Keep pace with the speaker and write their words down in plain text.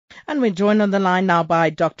And we're joined on the line now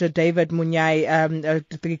by Dr. David Munyai,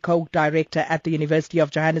 the co-director at the University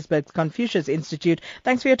of Johannesburg's Confucius Institute.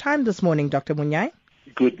 Thanks for your time this morning, Dr. Munyai.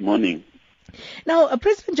 Good morning. Now,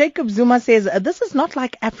 President Jacob Zuma says this is not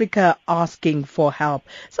like Africa asking for help.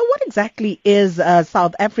 So what exactly is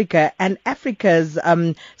South Africa and Africa's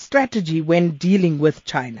strategy when dealing with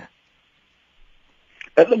China?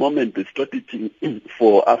 At the moment, the strategy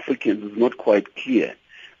for Africans is not quite clear,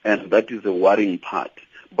 and that is a worrying part.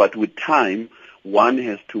 But with time, one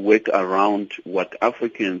has to work around what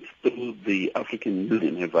Africans through the African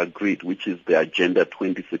Union have agreed, which is the Agenda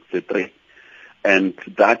 2063. And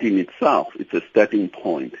that in itself is a starting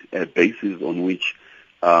point, a basis on which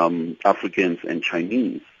Africans and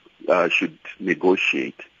Chinese should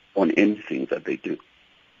negotiate on anything that they do.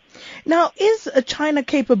 Now, is China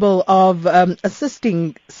capable of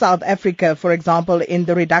assisting South Africa, for example, in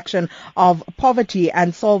the reduction of poverty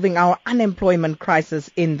and solving our unemployment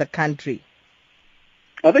crisis in the country?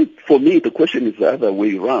 I think for me, the question is the other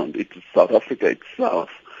way around. It's South Africa itself.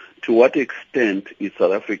 To what extent is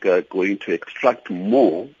South Africa going to extract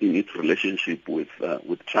more in its relationship with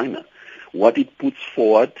China? What it puts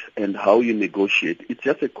forward and how you negotiate, it's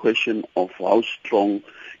just a question of how strong,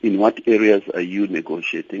 in what areas are you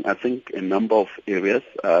negotiating. I think a number of areas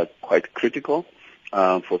are quite critical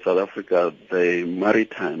for South Africa. The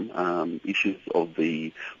maritime issues of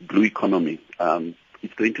the blue economy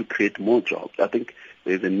is going to create more jobs. I think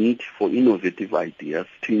there's a need for innovative ideas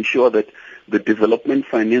to ensure that the development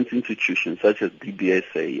finance institutions such as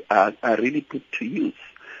DBSA are really put to use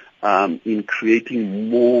in creating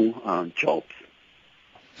more jobs.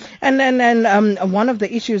 And one of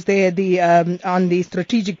the issues there, on the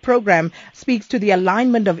strategic program, speaks to the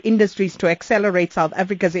alignment of industries to accelerate South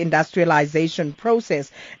Africa's industrialization process.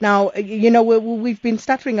 Now, we've been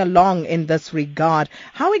stuttering along in this regard.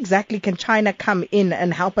 How exactly can China come in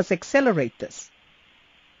and help us accelerate this?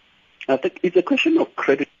 I think it's a question of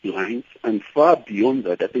credit lines, and far beyond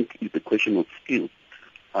that, I think it's a question of skills.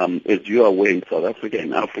 As you are aware, in South Africa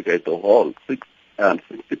and Africa as a whole,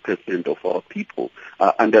 60% of our people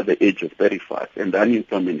are under the age of 35, and the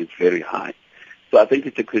unemployment is very high. So I think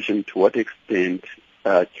it's a question to what extent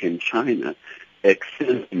can China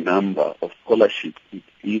extend the number of scholarships it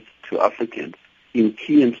gives to Africans in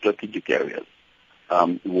key and strategic areas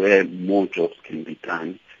where more jobs can be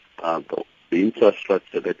done. The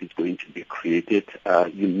infrastructure that is going to be created,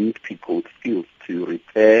 you need people with skills to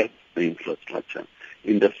repair the infrastructure.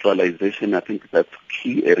 Industrialization, I think that's a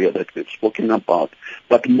key area that we've spoken about.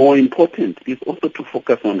 But more important is also to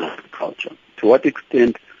focus on agriculture. To what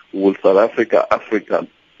extent will South Africa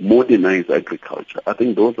modernize agriculture? I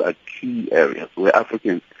think those are key areas where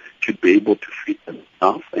Africans should be able to feed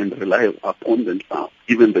themselves and rely upon themselves,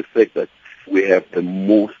 given the fact that we have the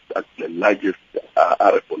largest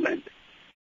arable land